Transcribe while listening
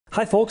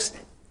Hi folks,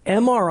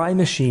 MRI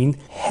machine,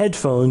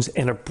 headphones,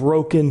 and a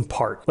broken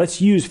part. Let's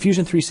use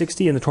Fusion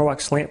 360 and the Tormach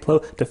Slant Pro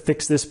to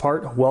fix this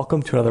part.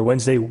 Welcome to another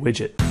Wednesday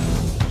widget.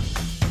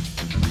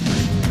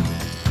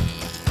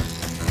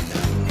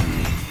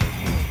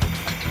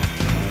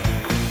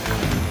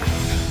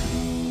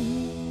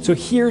 So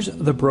here's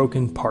the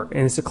broken part,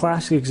 and it's a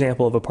classic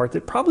example of a part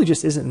that probably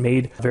just isn't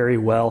made very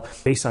well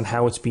based on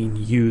how it's being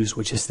used,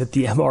 which is that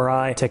the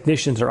MRI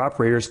technicians or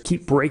operators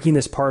keep breaking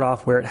this part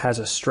off where it has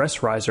a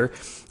stress riser.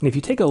 And if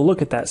you take a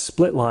look at that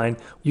split line,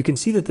 you can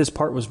see that this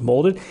part was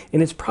molded,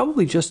 and it's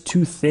probably just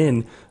too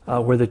thin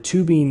where the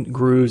tubing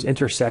grooves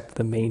intersect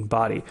the main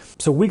body.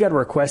 So we got a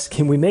request,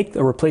 can we make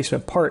the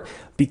replacement part?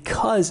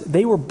 Because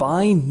they were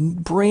buying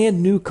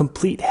brand new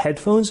complete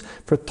headphones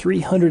for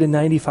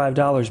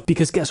 $395.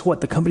 Because guess what?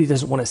 The company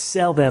doesn't want to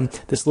sell them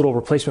this little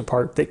replacement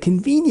part that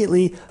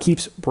conveniently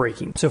keeps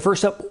breaking. So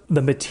first up,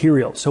 the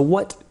material. So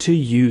what to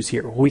use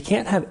here? Well, we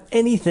can't have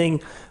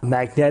anything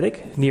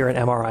magnetic near an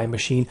MRI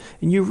machine,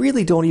 and you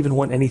really don't even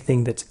want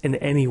anything that's in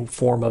any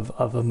form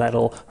of a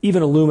metal,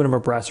 even aluminum or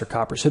brass or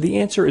copper. So the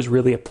answer is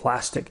really a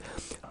plastic.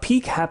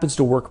 PEEK happens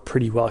to work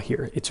pretty well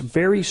here. It's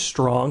very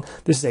strong.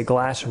 This is a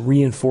glass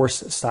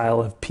reinforced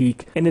style of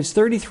PEEK, and it's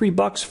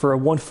 $33 for a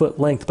 1 foot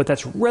length, but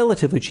that's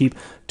relatively cheap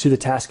to the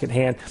task at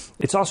hand.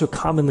 It's also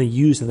commonly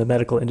used in the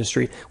medical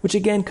industry, which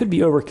again could be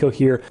overkill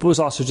here, but was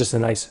also just a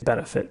nice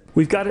benefit.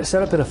 We've got it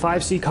set up in a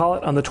 5C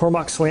collet on the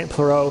Tormach Slant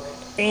Pro,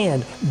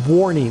 and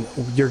warning,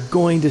 you're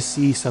going to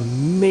see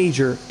some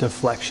major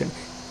deflection.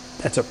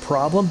 That's a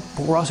problem,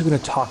 but we're also going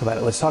to talk about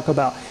it. Let's talk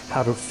about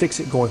how to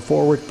fix it going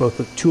forward, both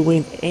with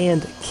tooling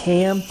and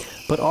cam,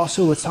 but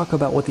also let's talk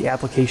about what the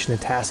application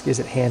and task is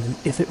at hand and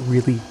if it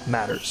really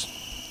matters.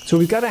 So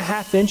we've got a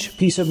 1/2 inch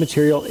piece of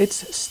material.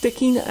 It's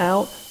sticking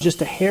out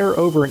just a hair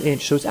over an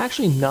inch, so it's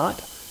actually not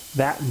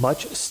that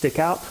much stick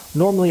out.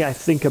 Normally I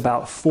think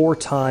about 4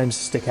 times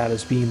stick out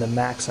as being the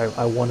max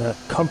I want to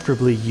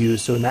comfortably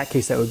use. So in that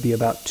case, that would be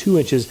about 2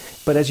 inches.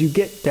 But as you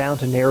get down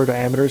to narrow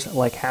diameters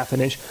like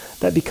 1/2 inch,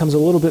 that becomes a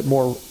little bit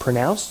more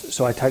pronounced.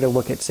 So I try to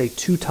look at, say,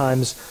 2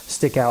 times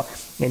stick out.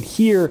 And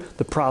here,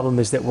 the problem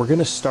is that we're going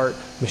to start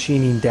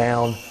machining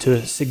down to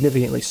a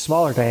significantly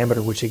smaller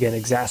diameter, which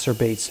again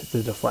exacerbates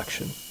the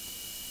deflection.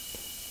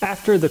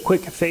 After the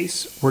quick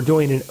face, we're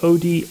doing an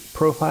OD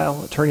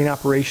profile turning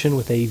operation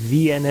with a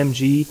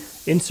VNMG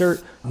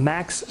insert,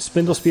 max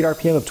spindle speed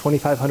RPM of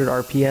 2,500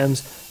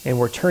 RPMs, and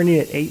we're turning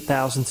at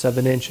 8,000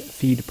 7-inch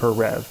feed per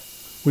rev.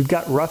 We've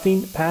got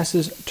roughing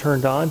passes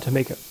turned on to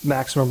make a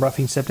maximum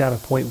roughing step down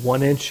of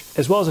 0.1 inch,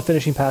 as well as a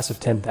finishing pass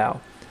of 10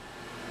 thou.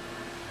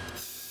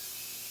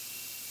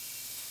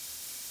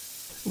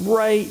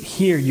 Right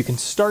here, you can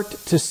start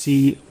to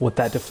see what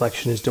that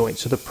deflection is doing.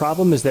 So the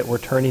problem is that we're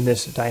turning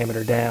this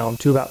diameter down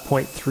to about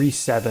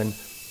 0.37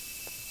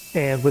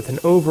 and with an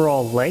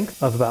overall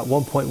length of about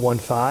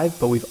 1.15,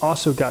 but we've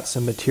also got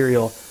some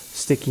material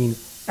sticking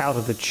out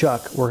of the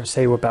chuck, or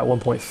say we're about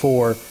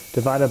 1.4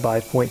 divided by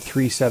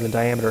 0.37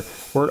 diameter.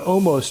 We're at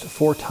almost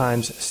 4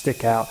 times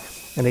stick out.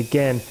 And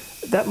again,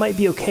 that might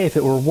be okay if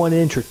it were 1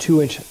 inch or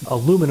 2 inch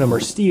aluminum or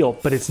steel,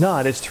 but it's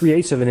not. It's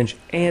 3/8 of an inch,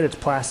 and it's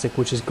plastic,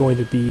 which is going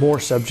to be more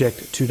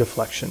subject to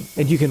deflection.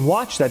 And you can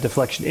watch that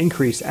deflection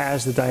increase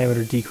as the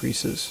diameter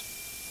decreases.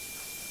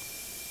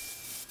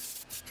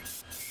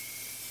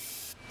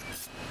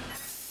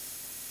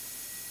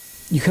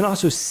 You can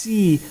also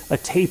see a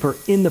taper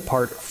in the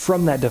part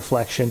from that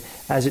deflection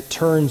as it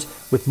turns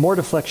with more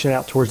deflection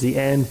out towards the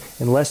end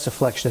and less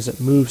deflection as it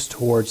moves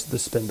towards the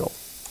spindle.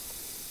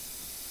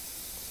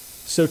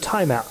 So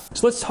timeout.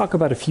 So let's talk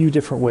about a few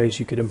different ways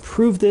you could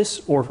improve this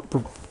or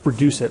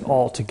reduce it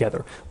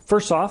altogether.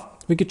 First off,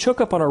 we could choke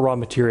up on our raw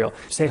material.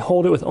 Say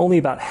hold it with only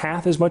about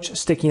half as much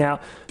sticking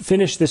out,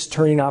 finish this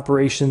turning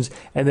operations,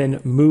 and then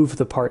move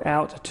the part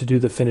out to do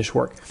the finish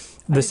work.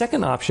 The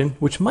second option,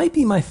 which might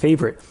be my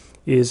favorite,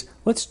 is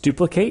let's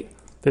duplicate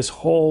this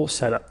whole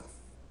setup.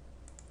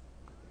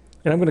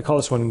 And I'm going to call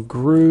this one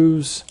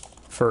grooves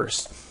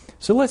first.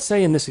 So let's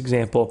say in this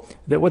example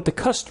that what the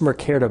customer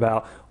cared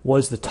about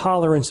was the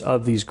tolerance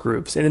of these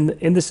grooves. And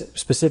in this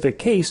specific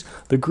case,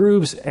 the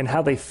grooves and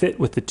how they fit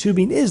with the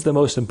tubing is the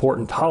most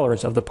important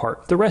tolerance of the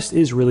part. The rest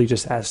is really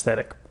just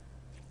aesthetic.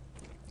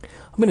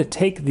 I'm going to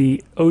take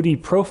the OD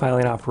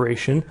profiling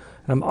operation,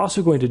 and I'm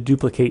also going to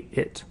duplicate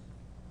it.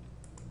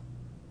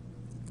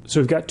 So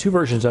we've got 2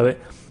 versions of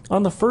it.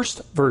 On the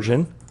first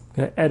version, I'm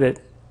going to edit,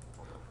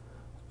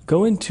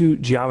 go into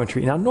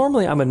geometry. Now,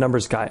 normally I'm a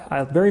numbers guy.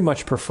 I very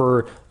much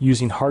prefer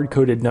using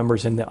hard-coded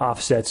numbers in the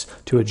offsets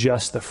to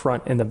adjust the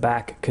front and the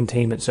back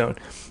containment zone.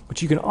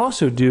 What you can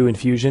also do in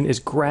Fusion is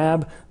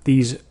grab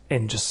these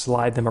and just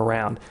slide them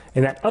around.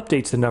 And that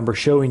updates the number,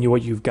 showing you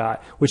what you've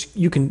got, which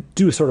you can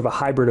do sort of a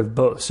hybrid of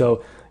both.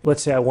 So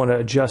let's say I want to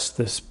adjust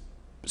this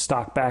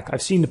stock back.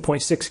 I've seen the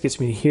 0.6 gets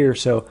me here,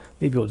 so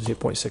maybe we'll do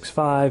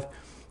 0.65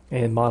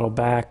 and model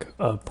back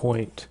of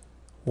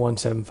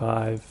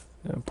 0.175.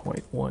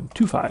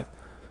 0.125.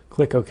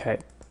 Click OK.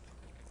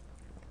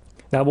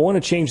 Now we'll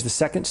want to change the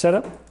second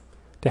setup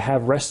to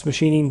have rest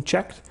machining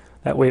checked.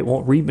 That way it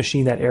won't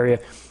remachine that area.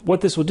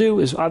 What this will do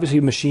is obviously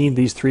machine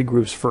these 3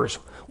 grooves first.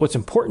 What's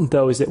important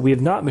though is that we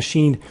have not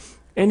machined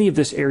any of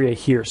this area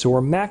here. So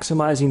we're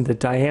maximizing the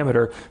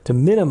diameter to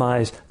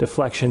minimize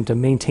deflection to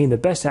maintain the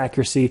best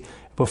accuracy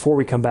before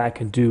we come back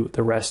and do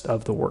the rest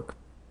of the work.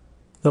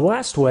 The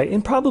last way,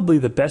 and probably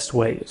the best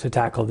way to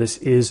tackle this,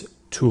 is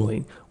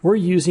tooling. We're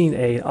using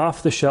a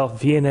off-the-shelf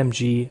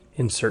VNMG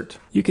insert.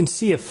 You can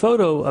see a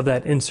photo of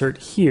that insert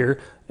here,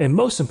 and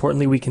most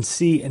importantly, we can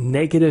see a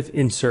negative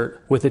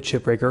insert with a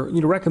chip breaker,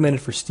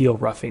 recommended for steel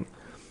roughing.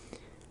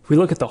 If we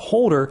look at the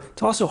holder,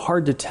 it's also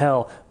hard to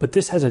tell, but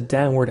this has a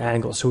downward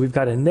angle. So we've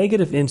got a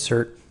negative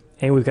insert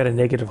and we've got a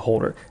negative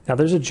holder. Now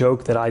there's a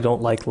joke that I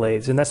don't like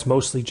lathes, and that's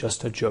mostly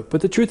just a joke. But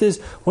the truth is,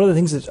 one of the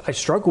things that I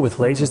struggle with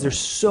lathes is there's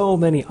so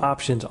many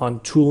options on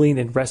tooling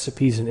and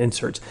recipes and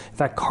inserts. In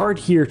fact, card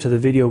here to the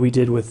video we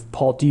did with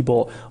Paul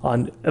Diebold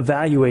on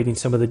evaluating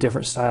some of the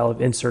different style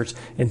of inserts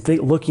and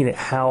looking at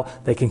how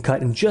they can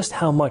cut and just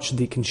how much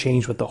they can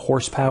change with the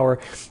horsepower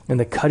and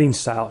the cutting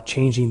style,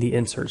 changing the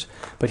inserts.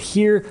 But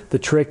here, the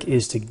trick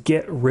is to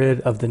get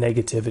rid of the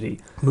negativity.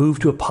 Move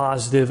to a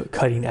positive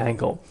cutting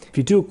angle. If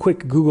you do a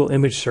quick Google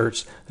image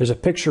search, there's a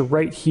picture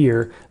right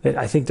here that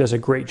I think does a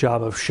great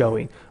job of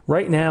showing.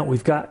 Right now,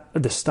 we've got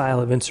the style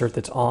of insert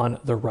that's on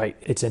the right.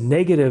 It's a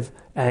negative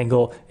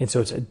angle, and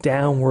so it's a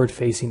downward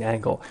facing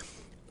angle.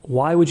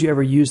 Why would you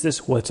ever use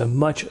this? Well, it's a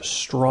much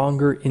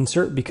stronger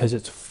insert because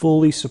it's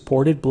fully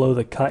supported below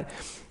the cut,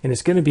 and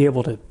it's going to be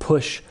able to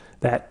push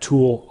that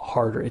tool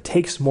harder. It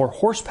takes more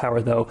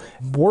horsepower though.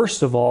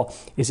 Worst of all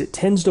is it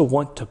tends to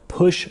want to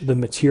push the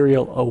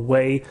material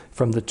away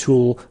from the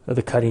tool or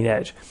the cutting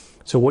edge.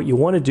 So what you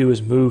want to do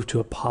is move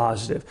to a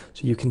positive.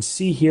 So you can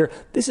see here,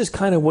 this is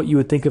kind of what you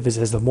would think of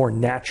as the more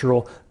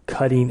natural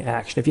cutting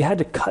action. If you had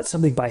to cut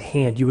something by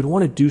hand, you would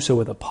want to do so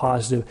with a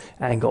positive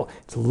angle.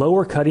 It's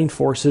lower cutting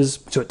forces,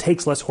 so it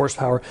takes less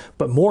horsepower,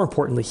 but more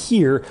importantly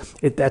here,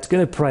 that's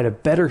going to provide a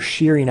better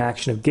shearing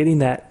action of getting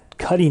that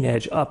cutting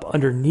edge up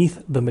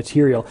underneath the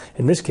material,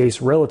 in this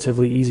case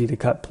relatively easy to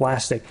cut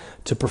plastic,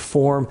 to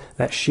perform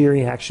that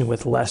shearing action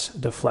with less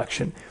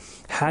deflection.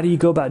 How do you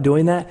go about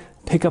doing that?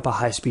 Pick up a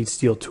high-speed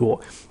steel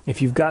tool.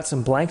 If you've got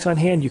some blanks on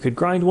hand, you could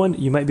grind one,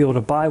 you might be able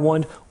to buy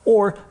one,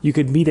 or you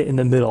could meet it in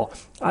the middle.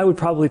 I would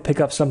probably pick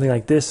up something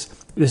like this.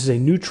 This is a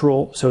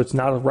neutral, so it's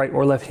not a right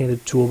or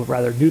left-handed tool, but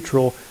rather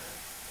neutral,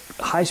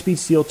 high-speed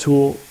steel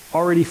tool,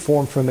 already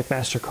formed from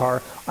McMaster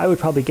Carr. I would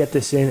probably get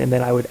this in, and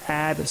then I would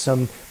add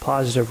some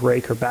positive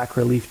rake or back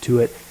relief to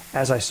it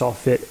as I saw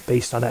fit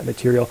based on that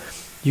material.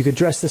 You could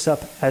dress this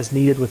up as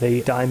needed with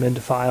a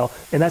diamond file,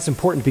 and that's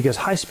important because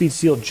high-speed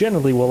steel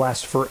generally will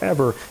last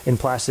forever in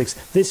plastics.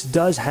 This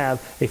does have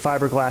a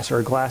fiberglass or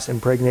a glass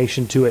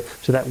impregnation to it,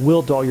 so that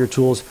will dull your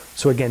tools.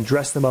 So again,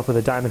 dress them up with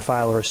a diamond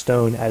file or a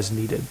stone as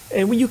needed.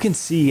 And what you can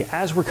see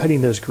as we're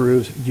cutting those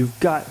grooves, you've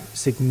got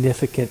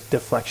significant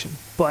deflection.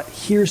 But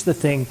here's the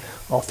thing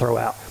I'll throw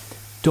out.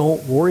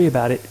 Don't worry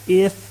about it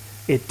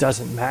if it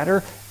doesn't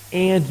matter,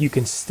 and you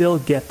can still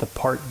get the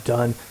part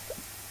done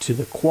to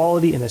the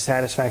quality and the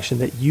satisfaction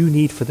that you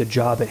need for the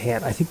job at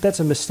hand. I think that's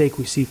a mistake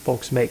we see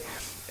folks make.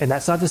 And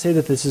that's not to say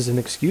that this is an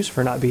excuse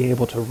for not being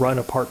able to run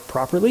a part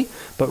properly,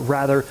 but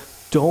rather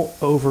don't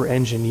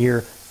over-engineer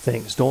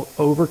things. Don't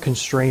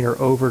over-constrain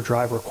or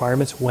overdrive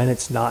requirements when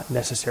it's not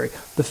necessary.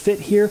 The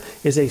fit here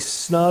is a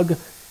snug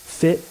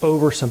fit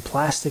over some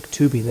plastic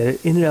tubing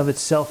that in and of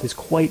itself is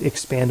quite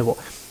expandable.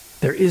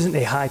 There isn't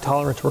a high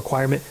tolerance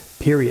requirement,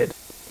 period.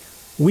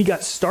 We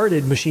got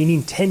started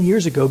machining 10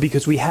 years ago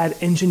because we had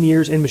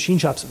engineers in machine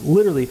shops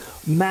literally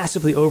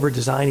massively over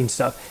designing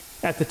stuff.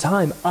 At the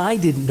time, I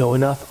didn't know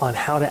enough on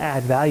how to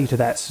add value to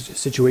that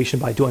situation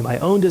by doing my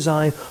own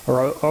design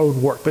or our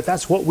own work, but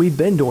that's what we've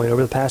been doing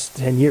over the past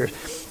 10 years.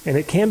 And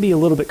it can be a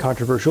little bit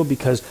controversial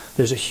because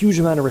there's a huge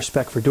amount of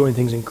respect for doing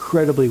things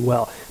incredibly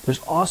well. There's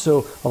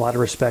also a lot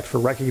of respect for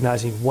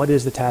recognizing what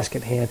is the task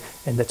at hand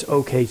and that's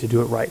okay to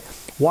do it right.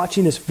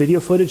 Watching this video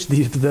footage,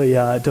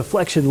 the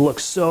deflection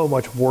looks so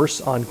much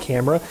worse on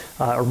camera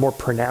or more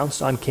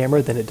pronounced on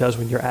camera than it does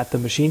when you're at the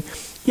machine.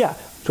 Yeah,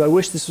 do I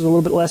wish this was a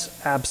little bit less?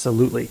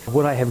 Absolutely.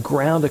 Would I have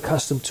ground a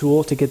custom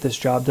tool to get this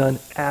job done?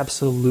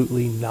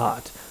 Absolutely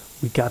not.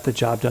 We got the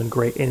job done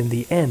great, and in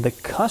the end, the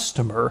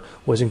customer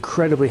was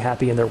incredibly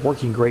happy and they're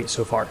working great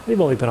so far.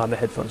 They've only been on the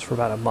headphones for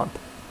about a month.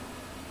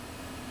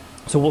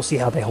 So we'll see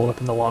how they hold up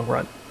in the long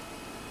run.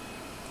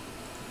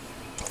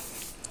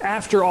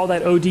 After all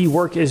that OD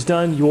work is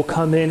done, you will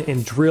come in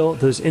and drill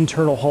those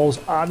internal holes.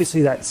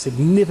 Obviously, that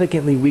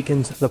significantly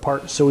weakens the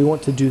part, so we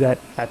want to do that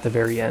at the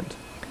very end.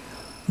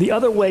 The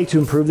other way to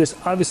improve this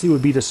obviously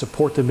would be to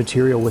support the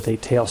material with a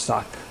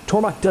tailstock.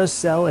 Tormach does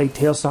sell a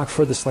tailstock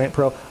for the Slant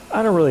Pro.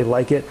 I don't really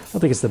like it. I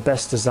don't think it's the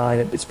best design.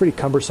 It's pretty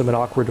cumbersome and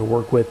awkward to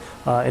work with.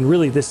 And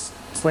really, this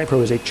Slant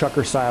Pro is a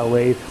chucker style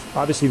lathe.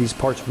 Obviously, these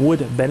parts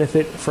would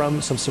benefit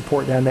from some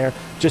support down there.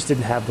 Just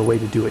didn't have the way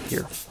to do it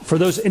here. For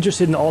those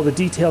interested in all the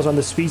details on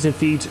the speeds and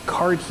feeds,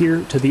 card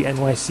here to the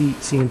NYC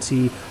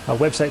CNC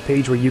website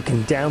page where you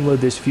can download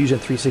this Fusion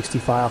 360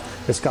 file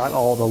that's got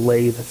all the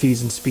lathe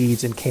feeds and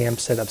speeds and cam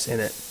setups in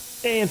it.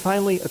 And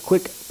finally, a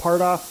quick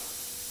part off.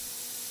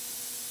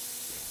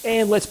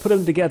 and let's put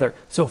them together.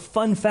 So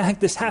fun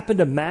fact, this happened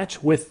to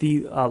match with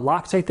the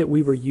Loctite that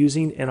we were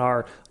using in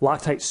our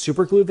Loctite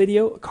superglue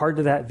video. A card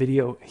to that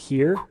video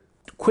here.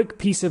 Quick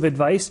piece of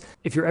advice,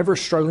 if you're ever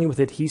struggling with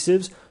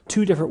adhesives,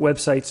 2 different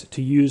websites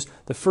to use.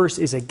 The first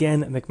is,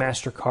 again,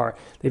 McMaster-Carr.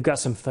 They've got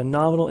some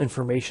phenomenal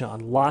information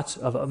on lots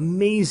of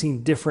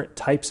amazing different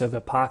types of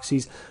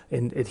epoxies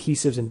and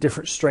adhesives and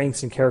different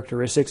strengths and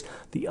characteristics.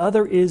 The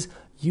other is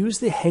use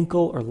the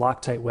Henkel or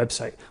Loctite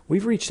website.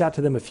 We've reached out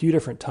to them a few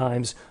different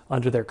times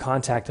under their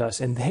Contact Us,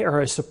 and they are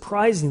a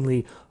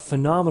surprisingly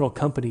phenomenal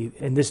company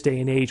in this day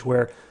and age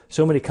where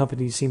so many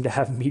companies seem to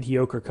have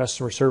mediocre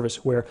customer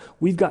service, where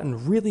we've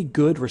gotten really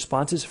good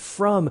responses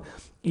from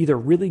either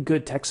really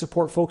good tech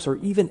support folks or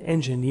even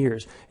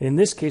engineers. And in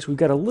this case, we've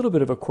got a little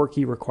bit of a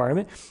quirky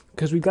requirement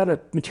because we've got a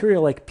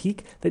material like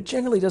PEEK that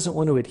generally doesn't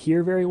want to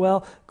adhere very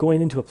well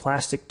going into a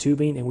plastic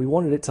tubing, and we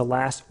wanted it to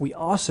last. We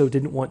also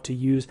didn't want to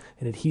use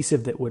an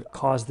adhesive that would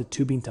cause the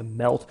tubing to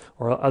melt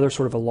or other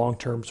sort of a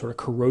long-term sort of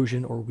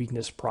corrosion or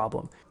weakness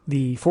problem.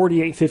 The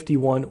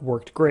 4851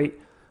 worked great.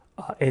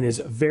 And is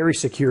very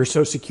secure,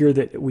 so secure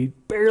that we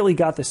barely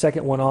got the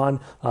second one on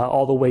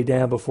all the way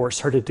down before it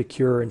started to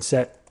cure and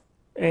set.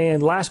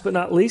 And last but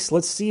not least,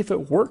 let's see if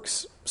it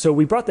works. So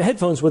we brought the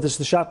headphones with us to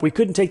the shop. We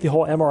couldn't take the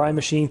whole MRI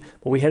machine,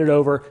 but we headed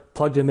over,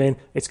 plugged them in.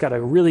 It's got a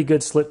really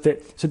good slip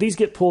fit. So these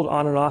get pulled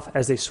on and off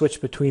as they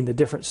switch between the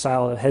different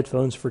style of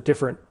headphones for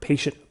different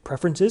patient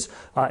preferences.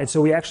 And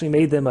so we actually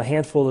made them a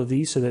handful of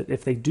these so that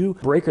if they do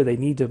break or they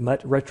need to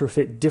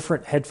retrofit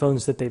different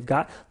headphones that they've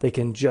got, they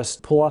can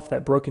just pull off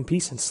that broken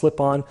piece and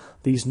slip on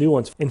these new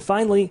ones. And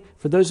finally,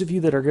 for those of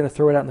you that are going to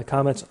throw it out in the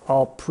comments,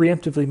 I'll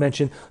preemptively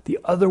mention the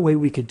other way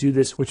we could do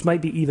this, which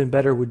might be even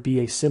better, would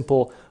be a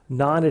simple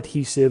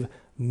non-adhesive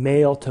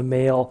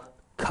male-to-male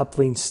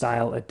coupling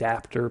style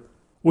adapter.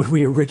 When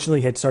we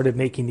originally had started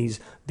making these,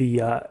 the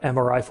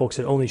MRI folks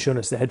had only shown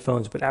us the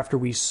headphones, but after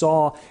we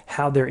saw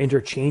how they're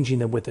interchanging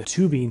them with the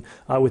tubing,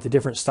 with the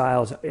different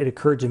styles, it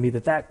occurred to me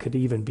that that could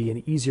even be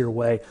an easier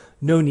way.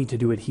 No need to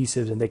do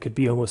adhesives, and they could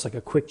be almost like a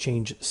quick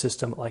change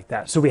system like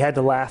that. So we had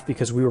to laugh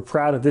because we were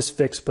proud of this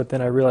fix, but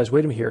then I realized,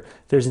 wait a minute here,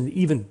 there's an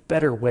even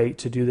better way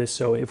to do this.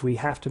 So if we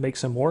have to make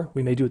some more,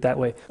 we may do it that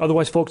way.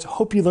 Otherwise, folks,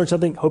 hope you learned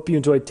something. Hope you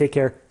enjoyed. Take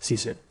care. See you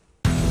soon.